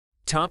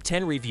Top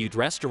 10 Reviewed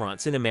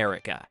Restaurants in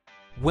America.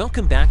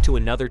 Welcome back to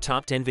another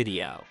Top 10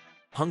 video.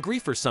 Hungry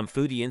for some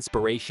foodie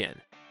inspiration?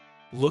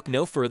 Look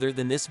no further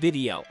than this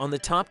video on the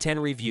Top 10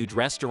 Reviewed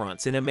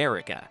Restaurants in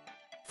America.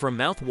 From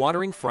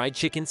mouth-watering fried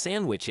chicken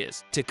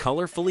sandwiches to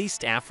colorful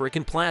East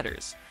African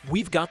platters,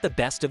 we've got the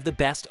best of the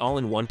best all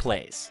in one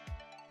place.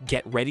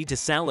 Get ready to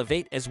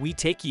salivate as we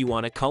take you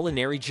on a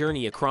culinary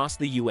journey across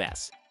the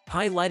US,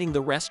 highlighting the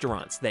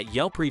restaurants that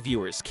Yelp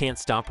reviewers can't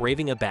stop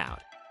raving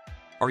about.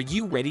 Are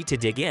you ready to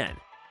dig in?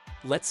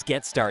 Let's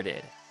get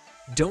started.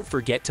 Don't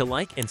forget to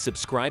like and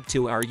subscribe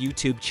to our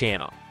YouTube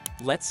channel.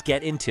 Let's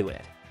get into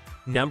it.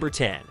 Number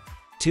 10.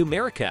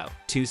 Tumerico,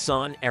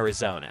 Tucson,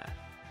 Arizona.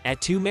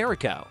 At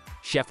Tumerico,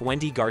 Chef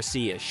Wendy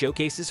Garcia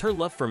showcases her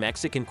love for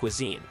Mexican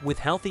cuisine with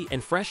healthy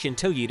and fresh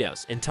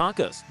antojitos and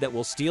tacos that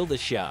will steal the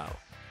show.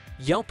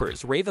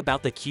 Yelpers rave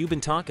about the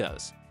Cuban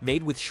tacos,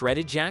 made with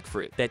shredded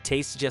jackfruit that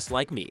tastes just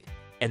like meat,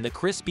 and the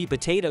crispy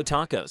potato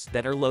tacos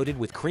that are loaded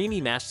with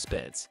creamy mashed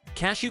spuds,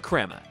 cashew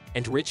crema,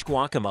 and rich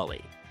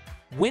guacamole.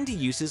 Wendy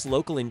uses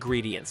local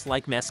ingredients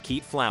like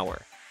mesquite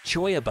flour,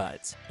 choya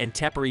buds, and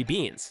tepary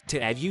beans to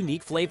add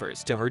unique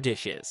flavors to her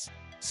dishes.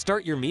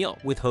 Start your meal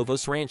with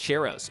Hovos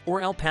Rancheros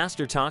or El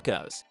Pastor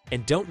tacos,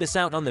 and don't miss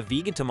out on the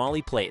vegan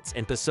tamale plates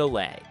and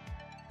pozole.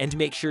 And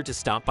make sure to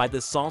stop by the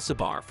salsa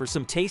bar for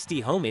some tasty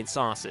homemade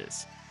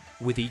sauces.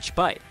 With each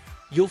bite,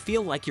 you'll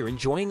feel like you're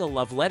enjoying a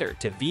love letter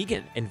to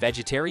vegan and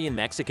vegetarian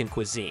Mexican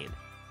cuisine.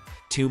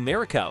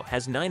 Tumerico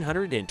has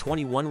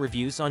 921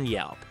 reviews on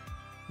Yelp.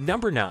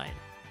 Number 9.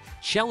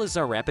 Chella's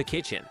Arepa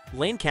Kitchen,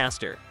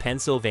 Lancaster,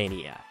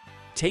 Pennsylvania.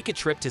 Take a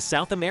trip to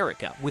South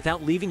America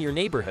without leaving your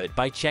neighborhood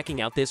by checking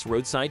out this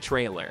roadside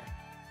trailer.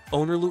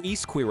 Owner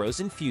Luis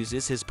Quiroz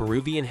infuses his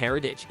Peruvian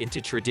heritage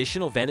into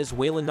traditional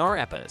Venezuelan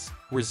arepas,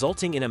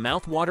 resulting in a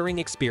mouth-watering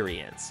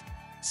experience.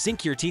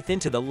 Sink your teeth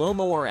into the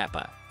Lomo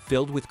Arepa,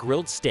 filled with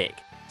grilled steak,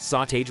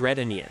 sautéed red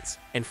onions,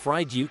 and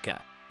fried yuca,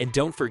 and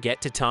don't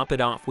forget to top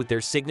it off with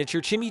their signature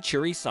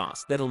chimichurri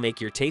sauce that'll make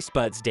your taste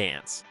buds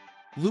dance.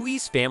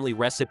 Luis' family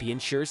recipe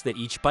ensures that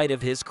each bite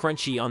of his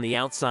crunchy on the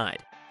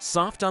outside,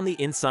 soft on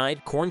the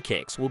inside corn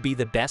cakes will be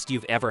the best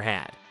you've ever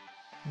had.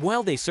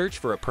 While they search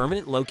for a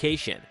permanent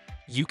location,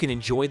 you can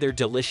enjoy their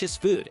delicious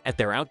food at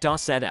their outdoor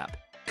setup,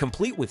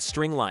 complete with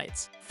string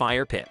lights,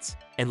 fire pits,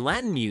 and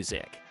Latin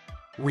music.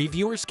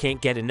 Reviewers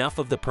can't get enough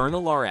of the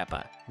Pernil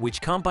Arepa,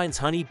 which combines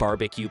honey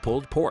barbecue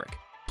pulled pork,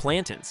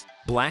 plantains,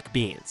 black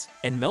beans,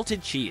 and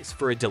melted cheese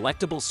for a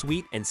delectable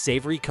sweet and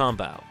savory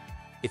combo.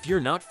 If you're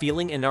not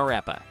feeling an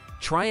arepa,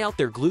 try out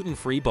their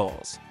gluten-free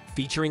bowls,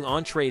 featuring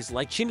entrees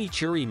like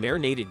chimichurri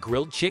marinated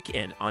grilled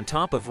chicken on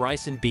top of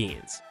rice and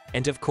beans,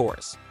 and of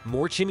course,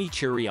 more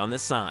chimichurri on the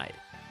side.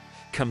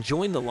 Come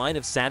join the line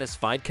of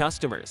satisfied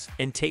customers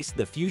and taste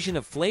the fusion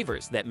of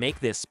flavors that make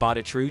this spot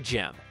a true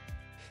gem.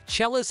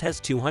 Chella's has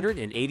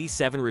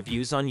 287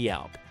 reviews on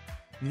Yelp.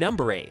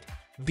 Number 8.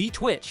 Viet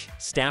Twitch,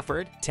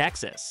 Stafford,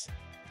 Texas.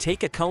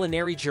 Take a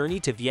culinary journey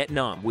to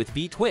Vietnam with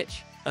Viet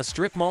Twitch, a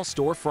strip mall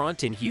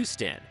storefront in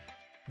Houston.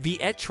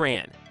 Viet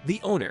Tran, the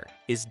owner,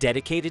 is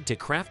dedicated to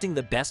crafting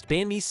the best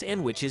banh mi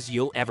sandwiches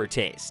you'll ever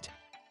taste.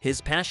 His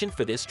passion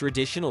for this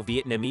traditional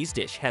Vietnamese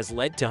dish has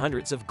led to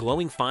hundreds of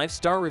glowing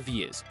 5-star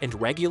reviews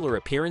and regular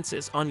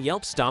appearances on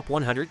Yelp's Top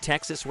 100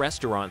 Texas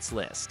Restaurants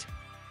list.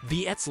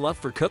 Viet's love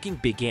for cooking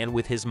began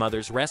with his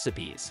mother's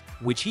recipes,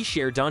 which he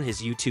shared on his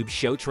YouTube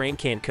show Tran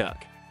Can Cook.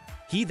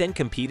 He then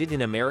competed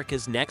in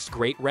America's Next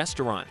Great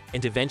Restaurant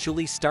and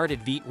eventually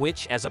started Viet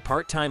Twitch as a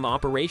part-time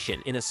operation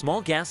in a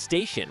small gas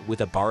station with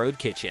a borrowed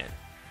kitchen.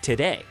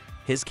 Today,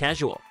 his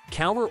casual,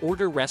 counter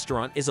order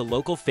restaurant is a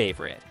local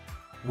favorite,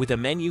 with a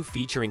menu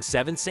featuring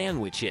 7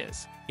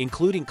 sandwiches,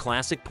 including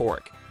classic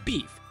pork,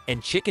 beef,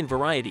 and chicken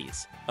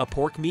varieties, a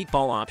pork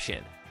meatball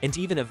option, and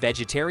even a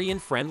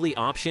vegetarian-friendly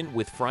option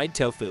with fried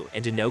tofu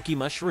and enoki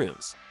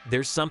mushrooms.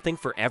 There's something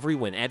for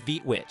everyone at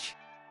Viet Twitch.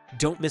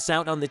 Don't miss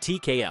out on the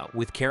TKO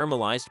with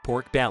caramelized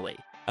pork belly,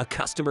 a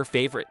customer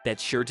favorite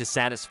that's sure to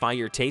satisfy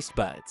your taste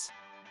buds.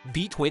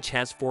 Viet Twitch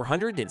has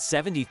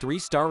 473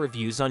 star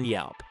reviews on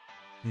Yelp.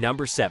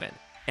 Number 7.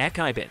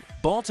 Eckiben,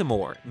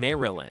 Baltimore,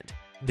 Maryland.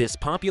 This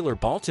popular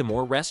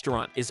Baltimore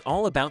restaurant is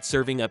all about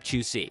serving up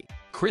juicy,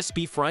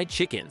 crispy fried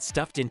chicken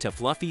stuffed into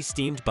fluffy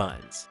steamed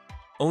buns.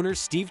 Owners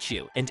Steve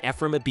Chu and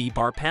Ephraim Abib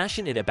are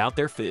passionate about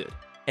their food,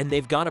 and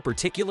they've got a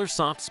particular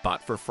soft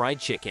spot for fried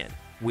chicken,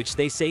 which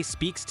they say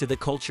speaks to the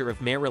culture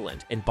of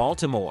Maryland and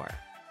Baltimore.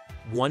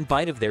 One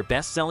bite of their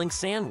best-selling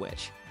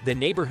sandwich, the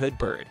Neighborhood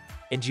Bird,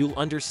 and you'll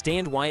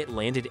understand why it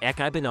landed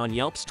Eckiben on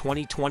Yelp's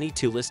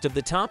 2022 list of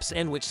the top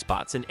sandwich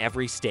spots in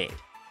every state.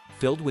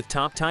 Filled with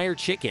top-tier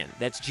chicken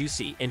that's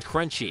juicy and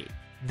crunchy,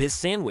 this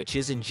sandwich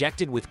is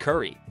injected with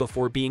curry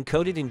before being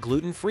coated in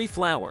gluten-free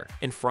flour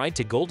and fried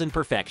to golden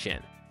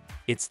perfection.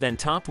 It's then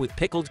topped with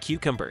pickled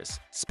cucumbers,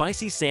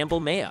 spicy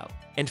sambal mayo,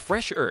 and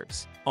fresh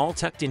herbs, all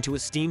tucked into a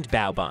steamed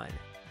bao bun.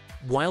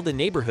 While the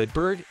Neighborhood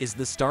Bird is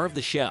the star of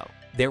the show,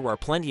 there are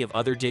plenty of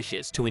other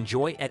dishes to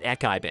enjoy at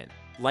Eckiben,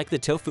 like the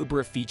tofu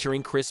bra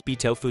featuring crispy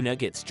tofu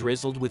nuggets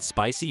drizzled with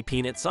spicy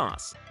peanut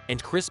sauce,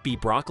 and crispy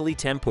broccoli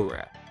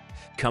tempura.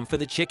 Come for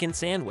the chicken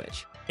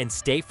sandwich, and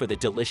stay for the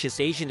delicious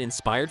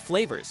Asian-inspired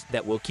flavors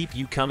that will keep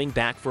you coming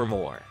back for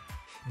more.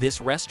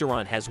 This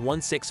restaurant has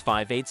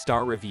 1,658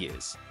 star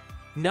reviews.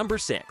 Number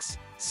 6.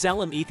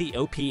 Selim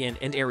Ethiopian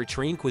and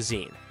Eritrean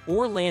Cuisine,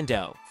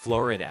 Orlando,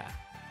 Florida.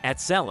 At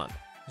Selim,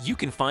 you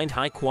can find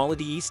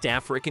high-quality East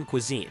African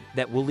cuisine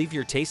that will leave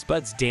your taste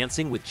buds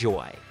dancing with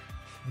joy.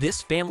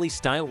 This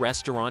family-style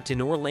restaurant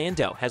in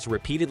Orlando has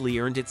repeatedly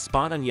earned its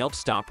spot on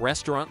Yelp's top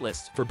restaurant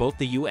lists for both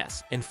the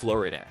US and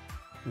Florida.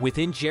 With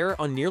injera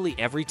on nearly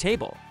every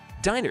table,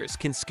 diners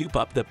can scoop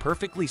up the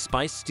perfectly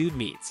spiced stewed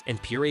meats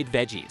and pureed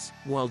veggies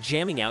while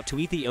jamming out to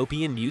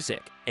Ethiopian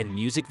music and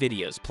music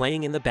videos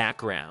playing in the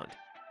background.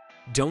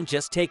 Don't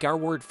just take our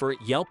word for it.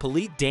 Yelp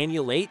elite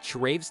Daniel H.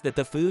 raves that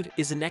the food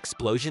is an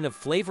explosion of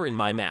flavor in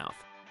my mouth,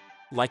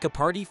 like a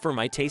party for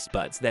my taste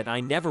buds that I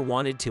never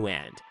wanted to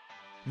end.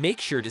 Make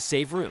sure to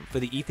save room for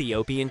the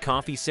Ethiopian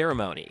coffee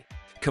ceremony,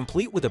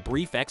 complete with a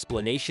brief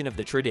explanation of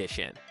the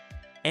tradition.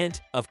 And,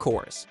 of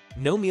course,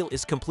 no meal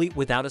is complete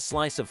without a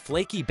slice of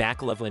flaky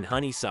baklava and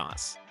honey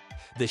sauce.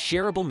 The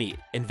shareable meat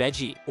and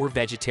veggie or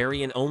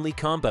vegetarian-only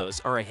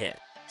combos are a hit,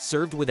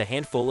 served with a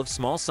handful of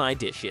small side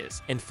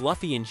dishes and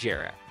fluffy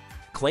injera.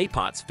 Clay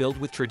pots filled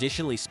with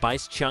traditionally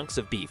spiced chunks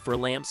of beef or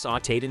lamb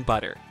sautéed in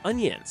butter,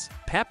 onions,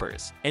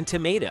 peppers, and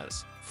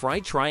tomatoes,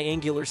 fried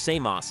triangular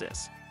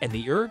samosas, and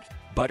the herb,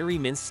 buttery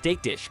minced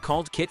steak dish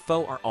called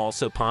kitfo are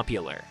also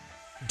popular.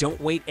 Don't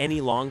wait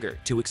any longer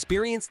to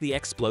experience the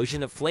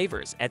explosion of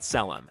flavors at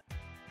Selim.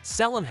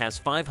 Selim has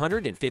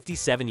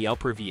 557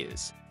 Yelp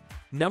reviews.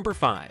 Number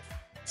 5.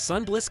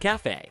 Sunbliss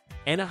Cafe,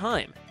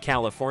 Anaheim,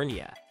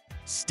 California.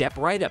 Step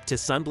right up to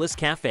Sunbliss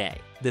Cafe,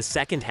 the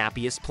second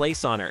happiest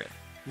place on earth,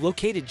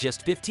 located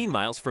just 15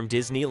 miles from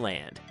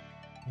Disneyland.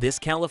 This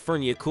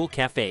California cool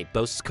cafe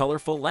boasts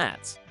colorful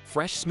lattes,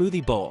 fresh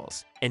smoothie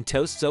bowls, and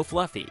toast so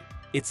fluffy,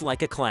 it's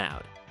like a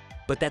cloud.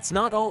 But that's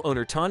not all.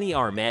 Owner Tani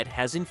Ahmed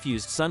has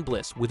infused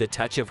Sunbliss with a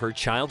touch of her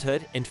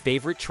childhood and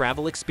favorite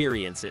travel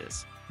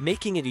experiences,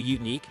 making it a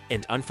unique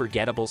and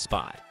unforgettable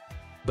spot.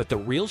 But the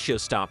real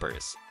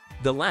showstoppers,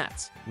 the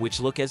lattes, which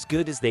look as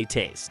good as they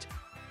taste.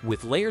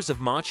 With layers of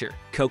matcha,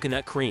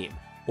 coconut cream,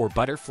 or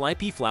butterfly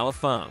pea flower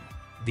foam,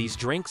 these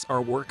drinks are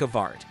a work of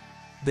art.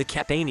 The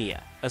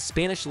Capania, a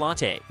Spanish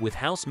latte with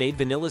house-made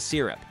vanilla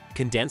syrup,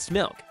 condensed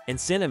milk, and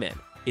cinnamon,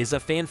 is a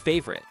fan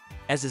favorite,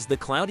 as is the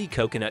cloudy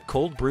coconut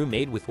cold brew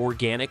made with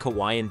organic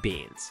Hawaiian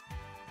beans.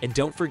 And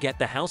don't forget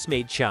the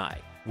house-made chai,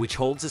 which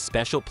holds a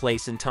special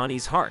place in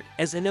Tani's heart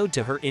as an ode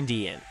to her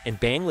Indian and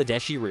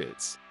Bangladeshi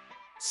roots.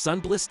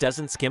 Sunbliss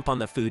doesn't skimp on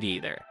the food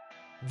either.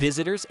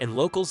 Visitors and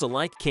locals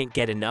alike can't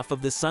get enough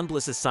of the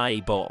Sunbliss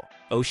acai bowl,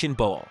 ocean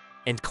bowl,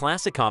 and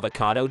classic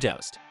avocado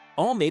toast,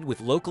 all made with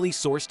locally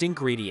sourced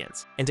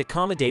ingredients and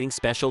accommodating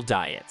special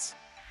diets.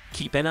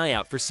 Keep an eye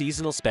out for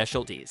seasonal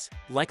specialties,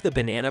 like the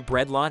banana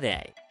bread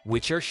latte,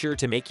 which are sure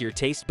to make your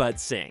taste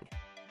buds sing.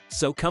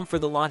 So come for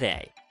the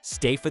latte,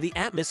 stay for the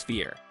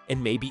atmosphere,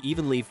 and maybe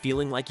even leave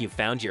feeling like you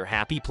found your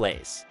happy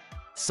place.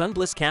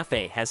 Sunbliss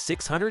Cafe has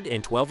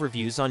 612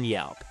 reviews on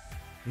Yelp.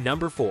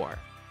 Number 4.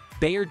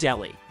 Bayer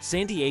Deli,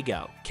 San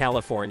Diego,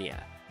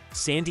 California.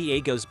 San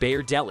Diego's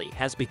Bayer Deli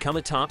has become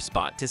a top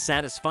spot to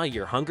satisfy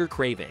your hunger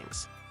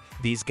cravings.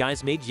 These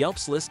guys made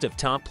Yelp's list of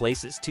top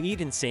places to eat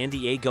in San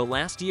Diego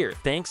last year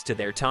thanks to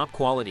their top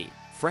quality,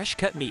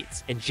 fresh-cut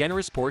meats, and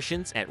generous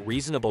portions at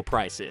reasonable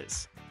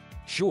prices.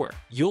 Sure,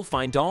 you'll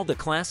find all the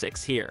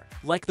classics here,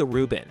 like the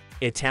Reuben,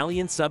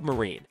 Italian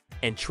Submarine,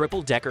 and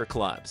triple-decker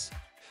clubs.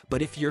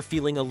 But if you're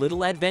feeling a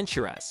little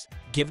adventurous,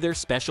 give their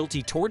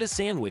specialty torta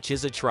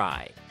sandwiches a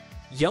try.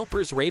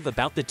 Yelpers rave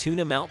about the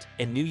tuna melt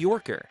and New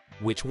Yorker,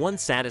 which one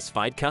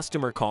satisfied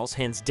customer calls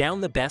hands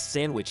down the best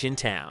sandwich in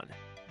town.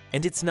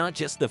 And it's not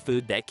just the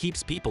food that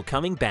keeps people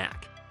coming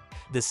back.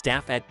 The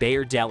staff at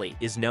Bayer Deli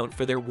is known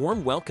for their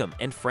warm welcome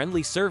and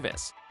friendly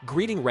service,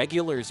 greeting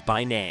regulars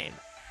by name.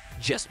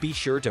 Just be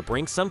sure to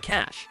bring some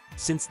cash,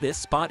 since this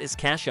spot is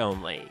cash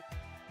only.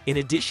 In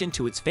addition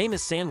to its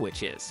famous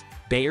sandwiches,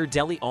 Bayer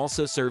Deli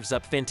also serves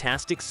up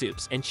fantastic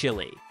soups and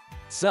chili.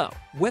 So,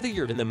 whether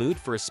you're in the mood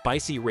for a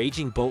spicy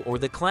raging bull or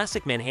the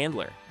classic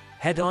manhandler,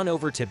 head on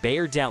over to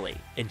Bayer Deli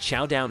and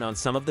chow down on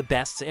some of the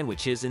best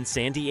sandwiches in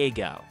San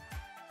Diego.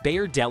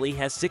 Bayer Deli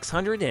has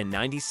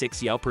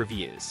 696 Yelp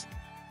reviews.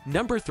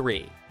 Number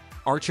 3.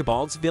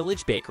 Archibald's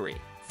Village Bakery,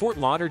 Fort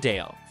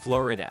Lauderdale,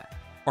 Florida.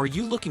 Are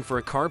you looking for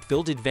a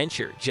carb-filled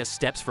adventure just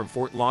steps from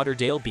Fort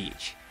Lauderdale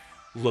Beach?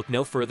 Look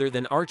no further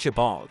than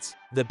Archibald's,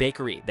 the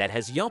bakery that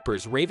has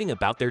Yelpers raving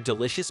about their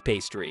delicious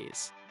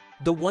pastries.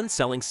 The one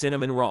selling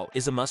cinnamon roll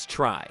is a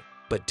must-try,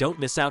 but don't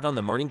miss out on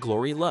the Morning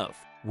Glory loaf,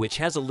 which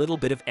has a little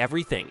bit of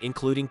everything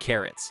including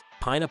carrots,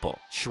 pineapple,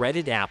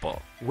 shredded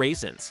apple,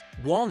 raisins,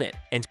 walnut,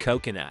 and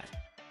coconut.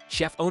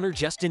 Chef-owner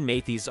Justin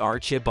Matthews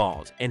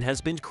Archibald and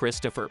husband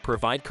Christopher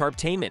provide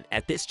carbtainment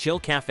at this chill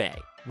cafe,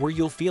 where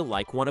you'll feel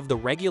like one of the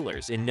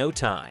regulars in no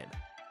time.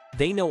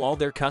 They know all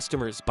their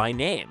customers by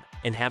name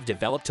and have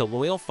developed a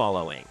loyal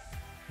following.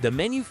 The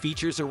menu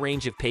features a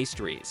range of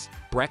pastries,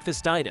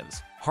 breakfast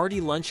items, hearty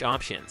lunch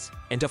options,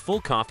 and a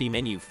full coffee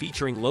menu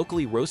featuring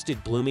locally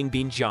roasted blooming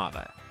bean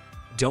java.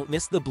 Don't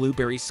miss the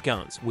blueberry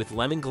scones with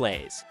lemon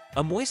glaze,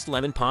 a moist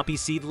lemon poppy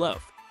seed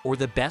loaf, or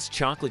the best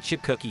chocolate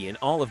chip cookie in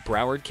all of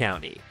Broward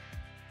County.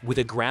 With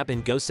a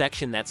grab-and-go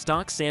section that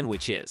stocks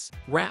sandwiches,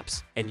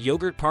 wraps, and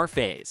yogurt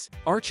parfaits,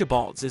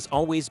 Archibald's is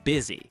always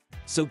busy,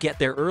 so get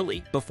there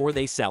early before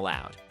they sell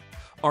out.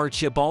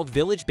 Archibald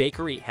Village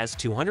Bakery has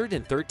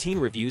 213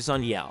 reviews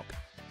on Yelp.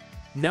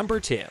 Number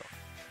 2.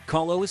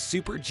 Kaloa's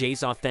Super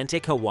J's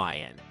Authentic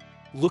Hawaiian.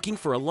 Looking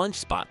for a lunch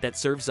spot that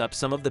serves up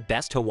some of the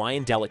best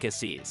Hawaiian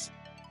delicacies?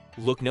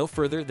 Look no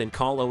further than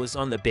Kaloa's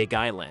on the Big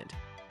Island.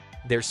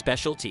 Their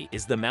specialty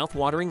is the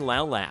mouth-watering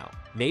lau lau,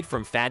 made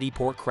from fatty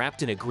pork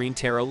wrapped in a green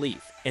taro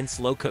leaf and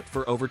slow-cooked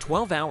for over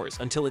 12 hours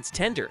until it's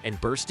tender and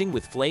bursting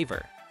with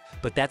flavor.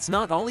 But that's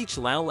not all. Each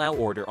lau lau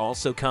order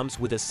also comes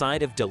with a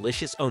side of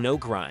delicious ono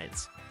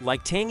grinds,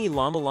 like tangy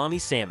lama-lami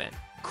salmon,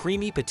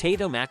 creamy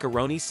potato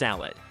macaroni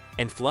salad,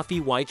 and fluffy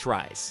white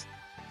rice.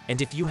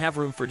 And if you have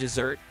room for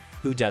dessert,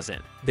 who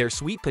doesn't? Their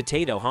sweet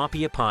potato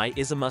hapia pie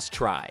is a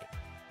must-try.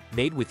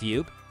 Made with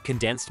yub,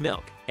 condensed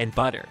milk, and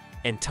butter,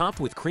 and topped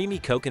with creamy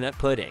coconut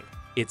pudding,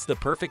 it's the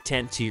perfect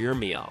end to your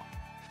meal.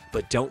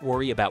 But don't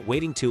worry about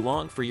waiting too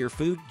long for your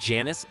food.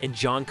 Janice and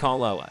John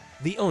Kaloa,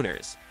 the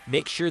owners,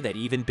 make sure that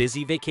even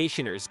busy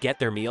vacationers get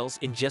their meals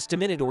in just a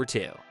minute or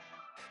two.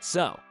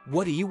 So,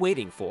 what are you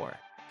waiting for?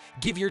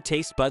 Give your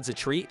taste buds a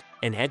treat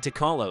and head to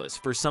Kaloa's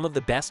for some of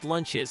the best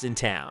lunches in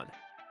town.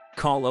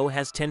 Kaloa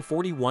has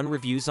 1041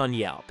 reviews on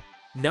Yelp.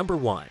 Number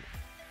 1.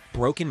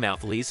 Broken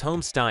Mouth Lee's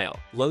Homestyle,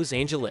 Los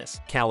Angeles,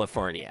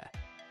 California.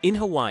 In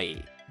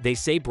Hawaii, they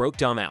say broke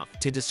da mouth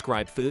to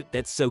describe food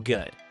that's so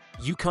good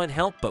you can't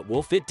help but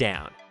wolf it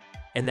down.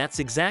 And that's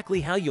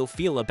exactly how you'll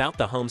feel about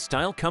the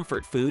home-style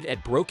comfort food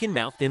at Broken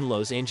Mouth in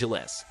Los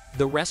Angeles,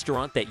 the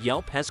restaurant that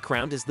Yelp has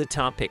crowned as the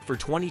top pick for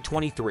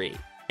 2023,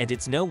 and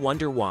it's no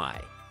wonder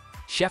why.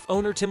 Chef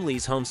owner Tim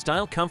Lee's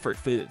home-style comfort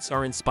foods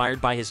are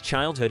inspired by his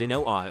childhood in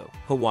Oahu,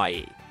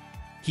 Hawaii.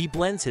 He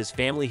blends his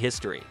family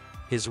history,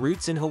 his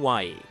roots in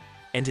Hawaii,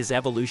 and his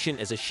evolution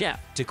as a chef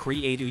to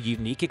create a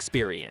unique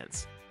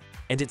experience.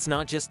 And it's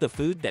not just the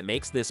food that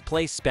makes this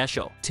place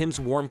special. Tim's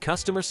warm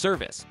customer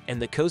service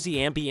and the cozy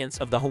ambience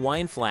of the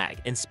Hawaiian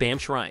flag and Spam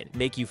Shrine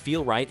make you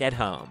feel right at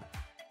home.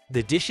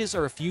 The dishes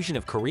are a fusion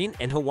of Korean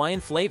and Hawaiian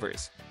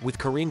flavors, with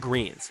Korean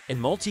greens and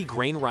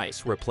multi-grain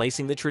rice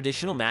replacing the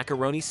traditional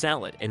macaroni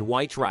salad and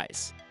white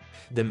rice.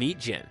 The meat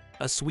jin,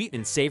 a sweet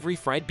and savory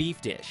fried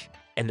beef dish,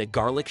 and the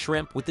garlic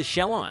shrimp with the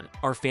shell on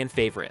are fan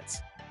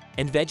favorites.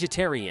 And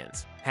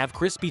vegetarians have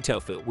crispy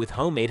tofu with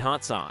homemade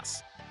hot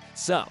sauce.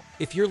 So,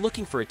 if you're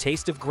looking for a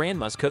taste of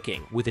grandma's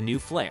cooking with a new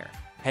flair,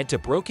 head to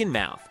Broken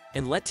Mouth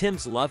and let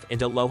Tim's love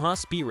and aloha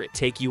spirit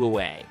take you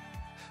away.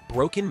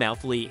 Broken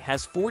Mouth Lee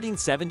has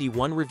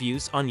 1471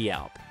 reviews on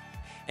Yelp.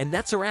 And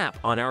that's a wrap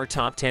on our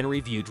top 10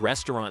 reviewed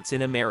restaurants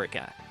in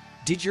America.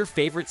 Did your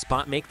favorite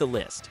spot make the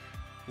list?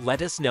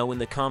 Let us know in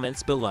the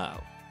comments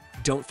below.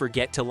 Don't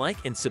forget to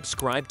like and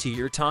subscribe to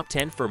your top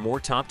 10 for more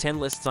top 10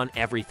 lists on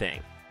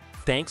everything.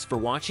 Thanks for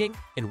watching,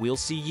 and we'll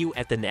see you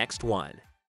at the next one.